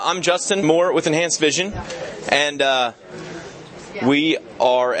I'm Justin Moore with Enhanced Vision, and we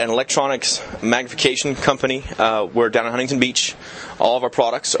are an electronics magnification company. We're down in Huntington Beach. All of our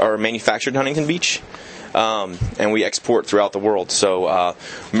products are manufactured in Huntington Beach, and we export throughout the world. So,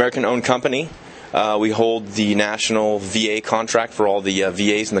 American-owned company. We hold the national VA contract for all the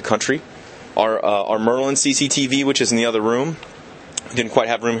VAs in the country. Our Merlin CCTV, which is in the other room, didn't quite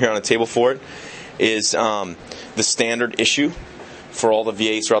have room here on the table for it, is the standard issue for all the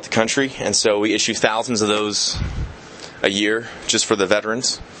VAs throughout the country, and so we issue thousands of those a year just for the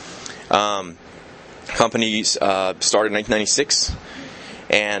veterans. Company started in 1996,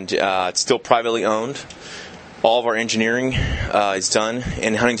 and it's still privately owned. All of our engineering is done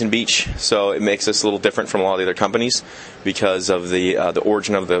in Huntington Beach, so it makes us a little different from a lot of the other companies because of the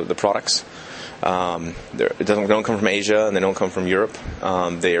origin of the products. They don't come from Asia, and they don't come from Europe.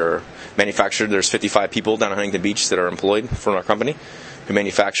 They are manufactured. There's 55 people down in Huntington Beach that are employed from our company who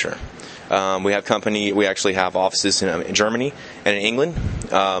manufacture. We actually have offices in Germany and in England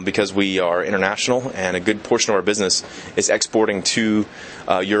because we are international, and a good portion of our business is exporting to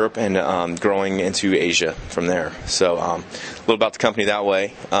Europe and growing into Asia from there. So a little about the company that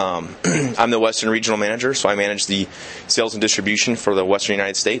way. I'm the Western Regional Manager, so I manage the sales and distribution for the Western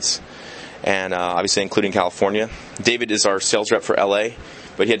United States, and obviously including California. David is our sales rep for LA,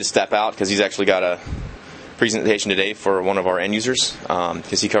 but he had to step out because he's actually got a presentation today for one of our end users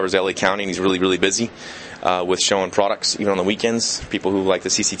because he covers LA County, and he's really, really busy with showing products even on the weekends. People who like the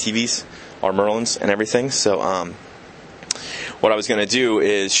CCTVs, our Merlins, and everything. So what I was going to do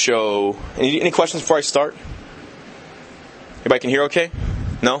is show... Any questions before I start? Everybody can hear okay?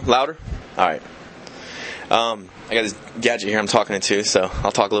 No? Louder? All right. I got this gadget here I'm talking into, so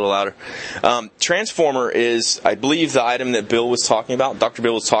I'll talk a little louder. Transformer is, I believe, the item that Bill was talking about, Dr.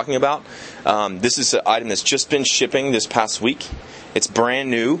 Bill was talking about. This is an item that's just been shipping this past week. It's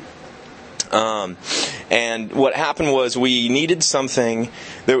brand new. And what happened was we needed something,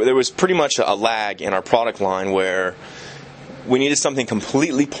 there was pretty much a lag in our product line where we needed something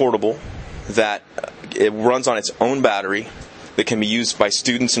completely portable that it runs on its own battery that can be used by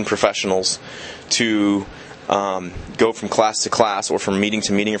students and professionals to go from class to class or from meeting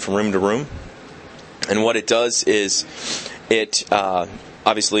to meeting or from room to room. And what it does is it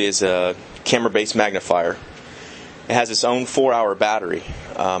obviously is a camera-based magnifier. It has its own 4-hour battery.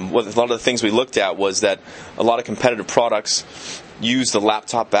 A lot of the things we looked at was that a lot of competitive products use the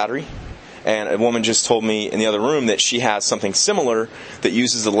laptop battery. And a woman just told me in the other room that she has something similar that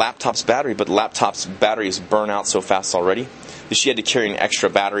uses the laptop's battery, but the laptop's battery is burnt out so fast already that she had to carry an extra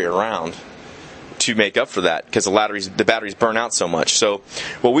battery around to make up for that because the batteries burn out so much. So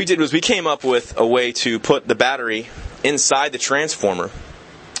what we did was we came up with a way to put the battery inside the transformer,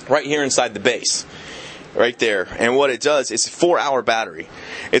 right here inside the base, right there. And what it does is a 4-hour battery.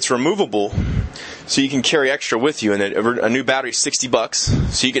 It's removable, so you can carry extra with you. And a new battery is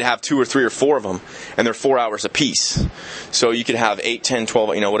 $60, so you could have 2 or 3 or 4 of them, and they're 4 hours a piece. So you could have 8, 10,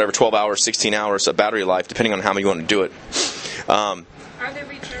 12, whatever, 12 hours, 16 hours of battery life, depending on how you want to do it. Are they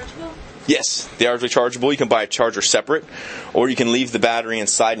rechargeable? Yes, they are rechargeable. You can buy a charger separate, or you can leave the battery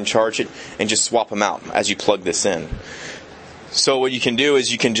inside and charge it and just swap them out as you plug this in. So what you can do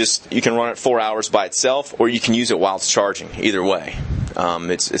is you can run it 4 hours by itself, or you can use it while it's charging. Either way,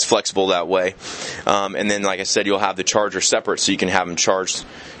 it's flexible that way. And then, like I said, you'll have the charger separate, so you can have them charged.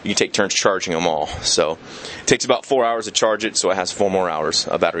 You can take turns charging them all. So it takes about 4 hours to charge it, so it has 4 more hours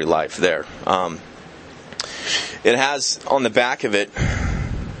of battery life there. It has on the back of it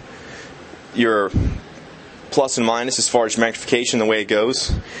your plus and minus as far as magnification, the way it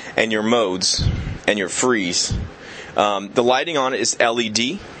goes, and your modes and your freeze. The lighting on it is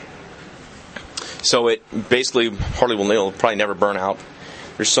LED, so it basically it'll probably never burn out.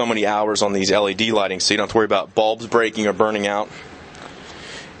 There's so many hours on these LED lighting, so you don't have to worry about bulbs breaking or burning out.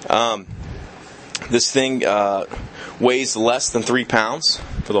 This thing weighs less than 3 pounds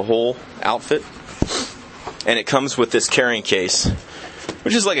for the whole outfit, and it comes with this carrying case,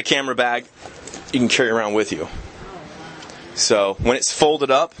 which is like a camera bag you can carry around with you. So when it's folded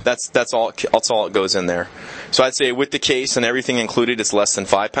up, that's all it goes in there. So I'd say with the case and everything included, it's less than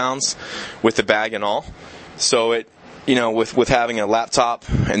 5 pounds with the bag and all. So it, with having a laptop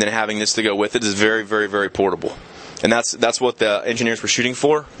and then having this to go with it is very, very, very portable. And that's what the engineers were shooting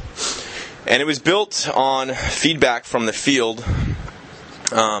for. And it was built on feedback from the field.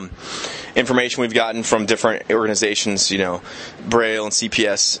 Information we've gotten from different organizations, Braille and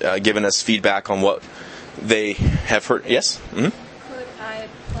CPS, giving us feedback on what they have heard. Yes? Mm-hmm. Could I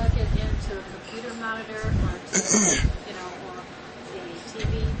plug it into a computer monitor or to, or a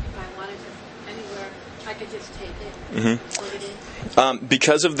TV if I wanted to anywhere? I could just take it, plug it in.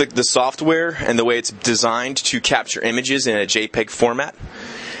 Because of the software and the way it's designed to capture images in a JPEG format,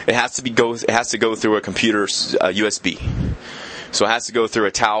 it has to go through a computer's USB. So it has to go through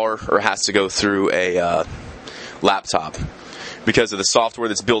a tower or it has to go through a laptop because of the software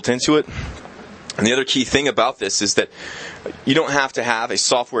that's built into it. And the other key thing about this is that you don't have to have a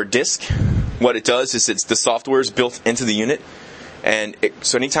software disk. What it does is the software is built into the unit. And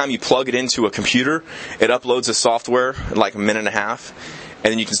so anytime you plug it into a computer, it uploads the software in like a minute and a half,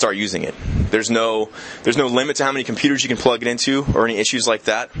 and then you can start using it. There's no limit to how many computers you can plug it into or any issues like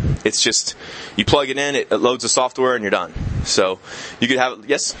that. It's just you plug it in, it loads the software, and you're done. So you could have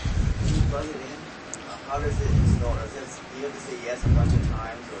yes. When you plug it in, how does it install? Do you have to say yes a bunch of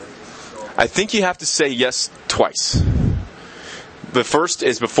times, or is it just install? I think you have to say yes twice. The first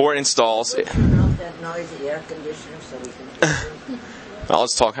is before it installs. Turn off that noisy air conditioner so we can. I'll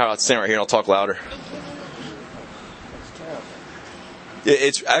just talk. How about stand right here and I'll talk louder. That's terrible.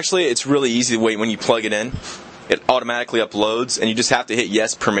 It's really easy the way when you plug it in, it automatically uploads, and you just have to hit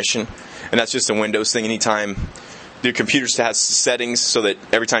yes permission, and that's just a Windows thing. Anytime your computer has settings so that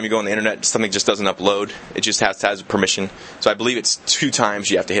every time you go on the internet, something just doesn't upload. It just has permission. So I believe it's 2 times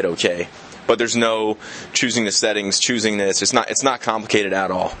you have to hit OK. But there's no choosing the settings, choosing this. It's not complicated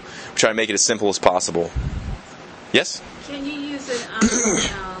at all. We try to make it as simple as possible. Yes? Can you use it on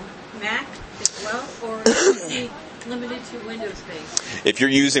Mac as well, or is it limited to Windows-based? If you're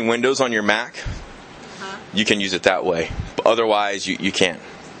using Windows on your Mac, you can use it that way. But otherwise, you can't.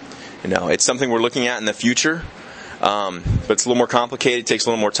 It's something we're looking at in the future. But it's a little more complicated, takes a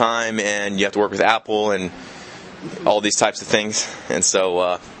little more time, and you have to work with Apple and all these types of things. And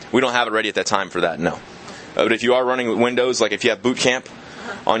so we don't have it ready at that time for that, no. But if you are running with Windows, like if you have Boot Camp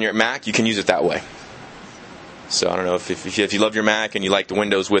on your Mac, you can use it that way. So I don't know, if you love your Mac and you like the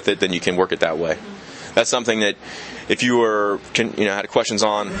Windows with it, then you can work it that way. That's something that if you had questions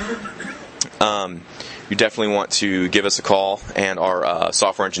on, you definitely want to give us a call, and our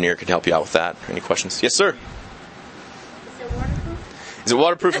software engineer can help you out with that. Any questions? Yes, sir. Is it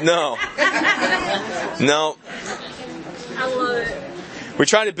waterproof? No. No. I love it. We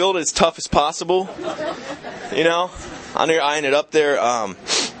try to build it as tough as possible. I'm eyeing it up there.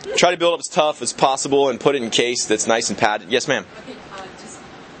 Try to build it as tough as possible and put it in a case that's nice and padded. Yes, ma'am. Okay, just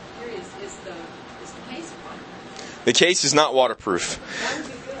curious, is the case waterproof? The case is not waterproof. That would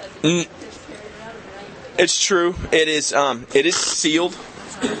be good. It's true. It is sealed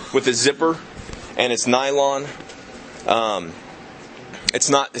with a zipper, and it's nylon. It's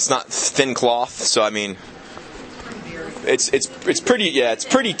not thin cloth, so I mean, it's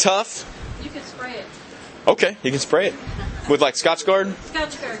pretty tough. You can spray it. Okay, you can spray it with like Scotch Guard.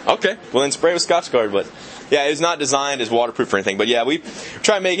 Scotch Guard. Okay, well then spray it with Scotch Guard. But yeah, it's not designed as waterproof or anything. But yeah, we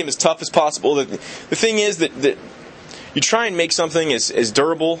try and make it as tough as possible. The thing is that you try and make something as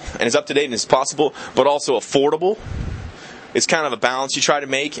durable and as up to date as possible, but also affordable. It's kind of a balance you try to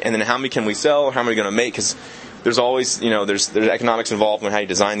make, and then how many can we sell, or how many are we going to make? Because there's always, there's economics involved in how you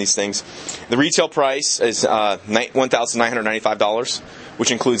design these things. The retail price is $1,995, which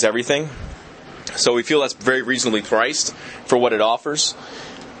includes everything. So we feel that's very reasonably priced for what it offers.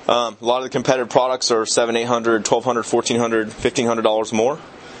 A lot of the competitive products are $700, $800, $1,200, $1,400, $1,500 more.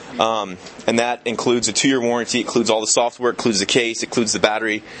 And that includes a 2-year warranty, it includes all the software, it includes the case, it includes the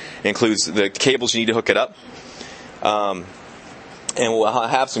battery, it includes the cables you need to hook it up. And we'll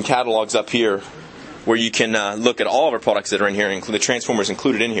have some catalogs up here where you can look at all of our products that are in here, and the transformers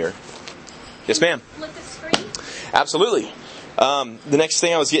included in here. Yes, ma'am? Flip the screen? Absolutely. The next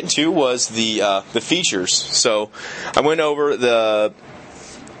thing I was getting to was the features. So I went over the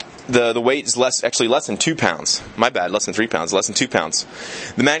weight is less than 2 pounds. My bad, less than 3 pounds, less than 2 pounds.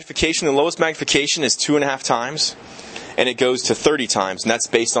 The magnification, the lowest magnification is 2.5 times, and it goes to 30 times, and that's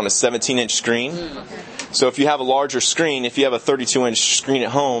based on a 17-inch screen. So if you have a larger screen, if you have a 32-inch screen at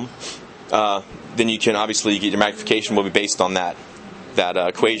home, then you can obviously get your magnification will be based on that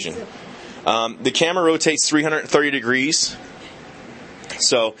equation. The camera rotates 330 degrees,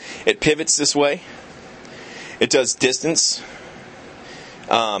 so it pivots this way. It does distance,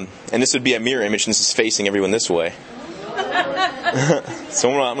 and this would be a mirror image since it's facing everyone this way.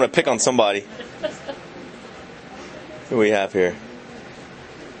 So I'm going to pick on somebody. Who do we have here?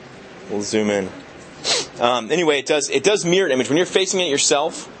 We'll zoom in. Anyway, it does mirrored image. When you're facing it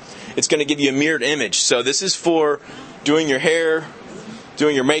yourself, it's going to give you a mirrored image. So this is for doing your hair,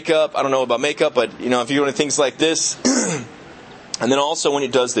 doing your makeup. I don't know about makeup, but if you're doing things like this. And then also when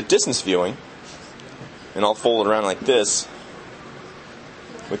it does the distance viewing, and I'll fold it around like this.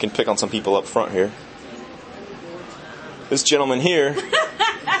 We can pick on some people up front here. This gentleman here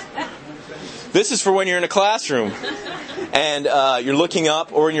This is for when you're in a classroom and you're looking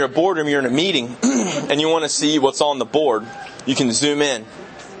up, or in your boardroom, you're in a meeting, and you want to see what's on the board. You can zoom in,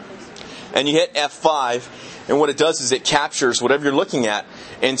 and you hit F5, and what it does is it captures whatever you're looking at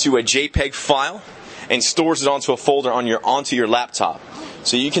into a JPEG file and stores it onto a folder onto your laptop.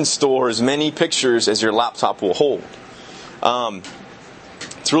 So you can store as many pictures as your laptop will hold.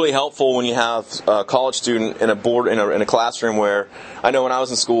 It's really helpful when you have a college student in a classroom where, I know when I was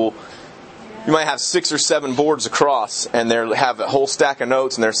in school, you might have 6 or 7 boards across, and they have a whole stack of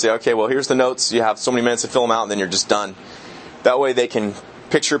notes, and they're saying, okay, well, here's the notes. You have so many minutes to fill them out, and then you're just done. That way they can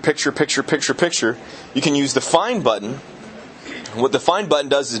picture. You can use the find button. What the find button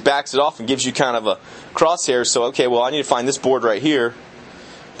does is backs it off and gives you kind of a crosshair. So, okay, well, I need to find this board right here.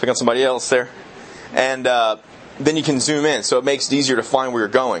 Pick on somebody else there. And then you can zoom in, so it makes it easier to find where you're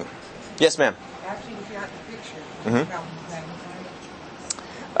going. Yes, ma'am? After you got the picture,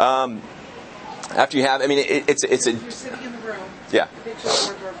 After you have, I mean, it's a... You're sitting in the room. Yeah. The picture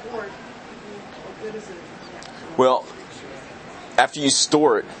board, what good is it? Well, after you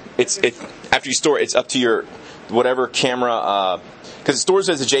store it, it's up to your whatever camera, because it stores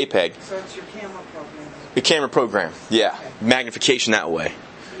as a JPEG. So it's your camera program. The camera program, yeah, Okay. Magnification that way.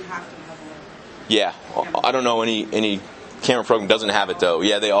 So you have to have Yeah, I don't know any camera program doesn't have it though.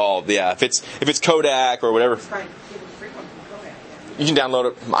 Yeah, they all. Yeah, if it's Kodak or whatever, it's fine. Getting frequent from Kodak. you can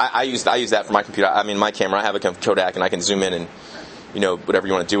download it. I use that for my computer. I mean, my camera. I have a Kodak, and I can zoom in and whatever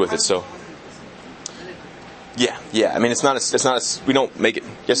you want to do with it. So. Yeah. I mean, it's not. We don't make it.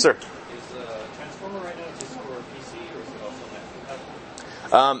 Yes, sir. Is Transformer right now just for PC, or is it also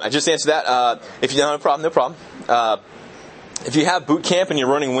Mac? I just answered that. If you don't have a problem, no problem. If you have Boot Camp and you're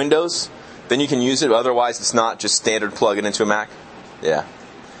running Windows, then you can use it. Otherwise, it's not just standard plug it into a Mac. Yeah.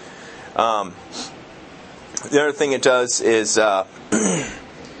 The other thing it does is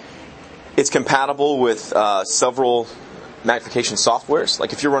it's compatible with several magnification softwares.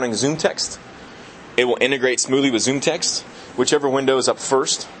 Like if you're running ZoomText, it will integrate smoothly with ZoomText. Whichever window is up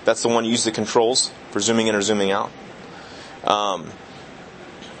first, that's the one you use the controls for zooming in or zooming out.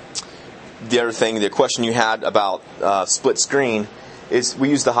 The other thing, the question you had about split screen, is we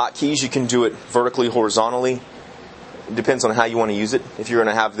use the hotkeys. You can do it vertically, horizontally. It depends on how you want to use it. If you're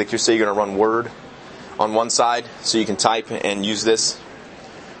going to have, say you're going to run Word on one side, so you can type and use this,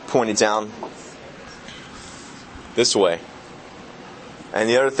 point it down this way. And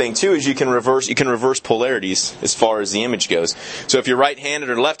the other thing too is you can reverse polarities as far as the image goes. So if you're right-handed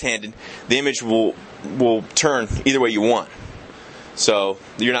or left-handed, the image will turn either way you want. So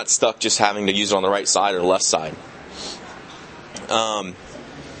you're not stuck just having to use it on the right side or the left side. So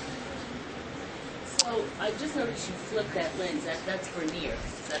I just noticed you flipped that lens. That's for near.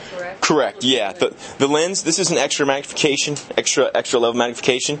 Is that correct? Correct. Yeah. The lens. This is an extra magnification, extra level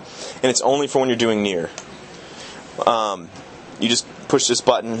magnification, and it's only for when you're doing near. You just push this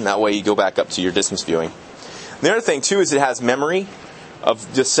button. That way you go back up to your distance viewing. The other thing too is it has memory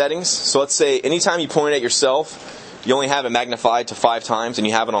of the settings. So let's say anytime you point at yourself, you only have it magnified to 5 times, and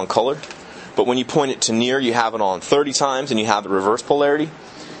you have it on color. But when you point it to near, you have it on 30 times, and you have the reverse polarity.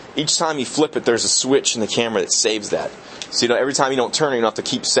 Each time you flip it, there's a switch in the camera that saves that. So every time you don't turn it, you don't have to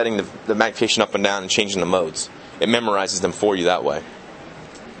keep setting the magnification up and down and changing the modes. It memorizes them for you that way.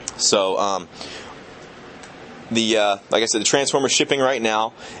 So, like I said, the Transformer shipping right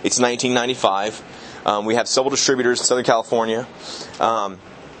now, it's $19.95. We have several distributors in Southern California.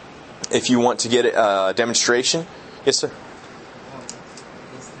 If you want to get a demonstration, yes, sir.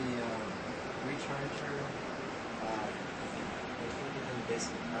 Is the recharger included in the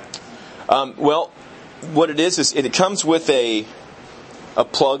basic price? Well, what it is it comes with a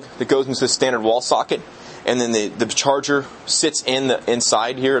plug that goes into the standard wall socket, and then the charger sits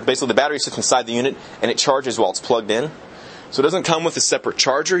inside here. Basically, the battery sits inside the unit, and it charges while it's plugged in. So it doesn't come with a separate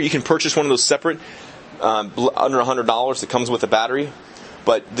charger. You can purchase one of those separate, under $100 that comes with a battery.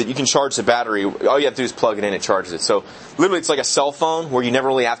 But you can charge the battery. All you have to do is plug it in, it charges it. So literally it's like a cell phone where you never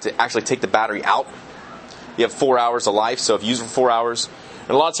really have to actually take the battery out. You have 4 hours of life, so if you use it for 4 hours, and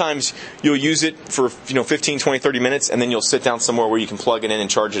a lot of times you'll use it for 15, 20, 30 minutes, and then you'll sit down somewhere where you can plug it in and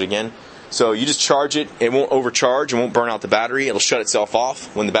charge it again. So you just charge it, it won't overcharge, it won't burn out the battery, it'll shut itself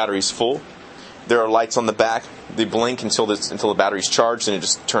off when the battery's full. There are lights on the back, they blink until the battery's charged, and it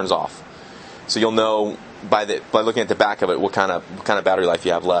just turns off. So you'll know by looking at the back of it what kind of battery life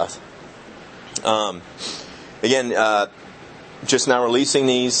you have left. Again, just now releasing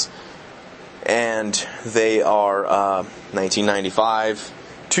these, and they are $19.95,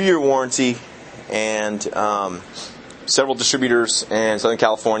 2-year warranty, and several distributors in Southern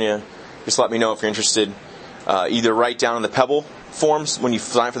California. Just let me know if you're interested. Either right down in the Pebble forms when you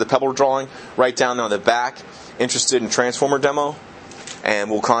sign up for the Pebble drawing. Write down on the back, interested in Transformer demo, and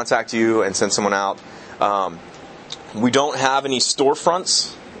we'll contact you and send someone out. We don't have any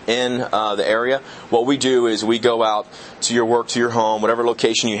storefronts in the area. What we do is we go out to your work, to your home, whatever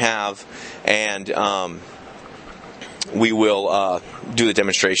location you have, and we will do the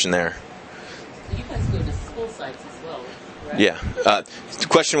demonstration there. So you guys go to school sites as well, right? Yeah. The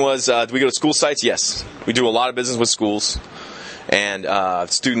question was, do we go to school sites? Yes. We do a lot of business with schools and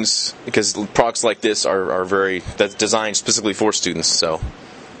students, because products like this are that's designed specifically for students. So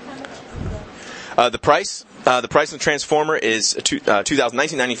the price of the Transformer is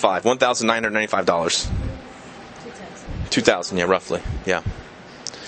 $1995, $1,995. $2,000, yeah, roughly, yeah.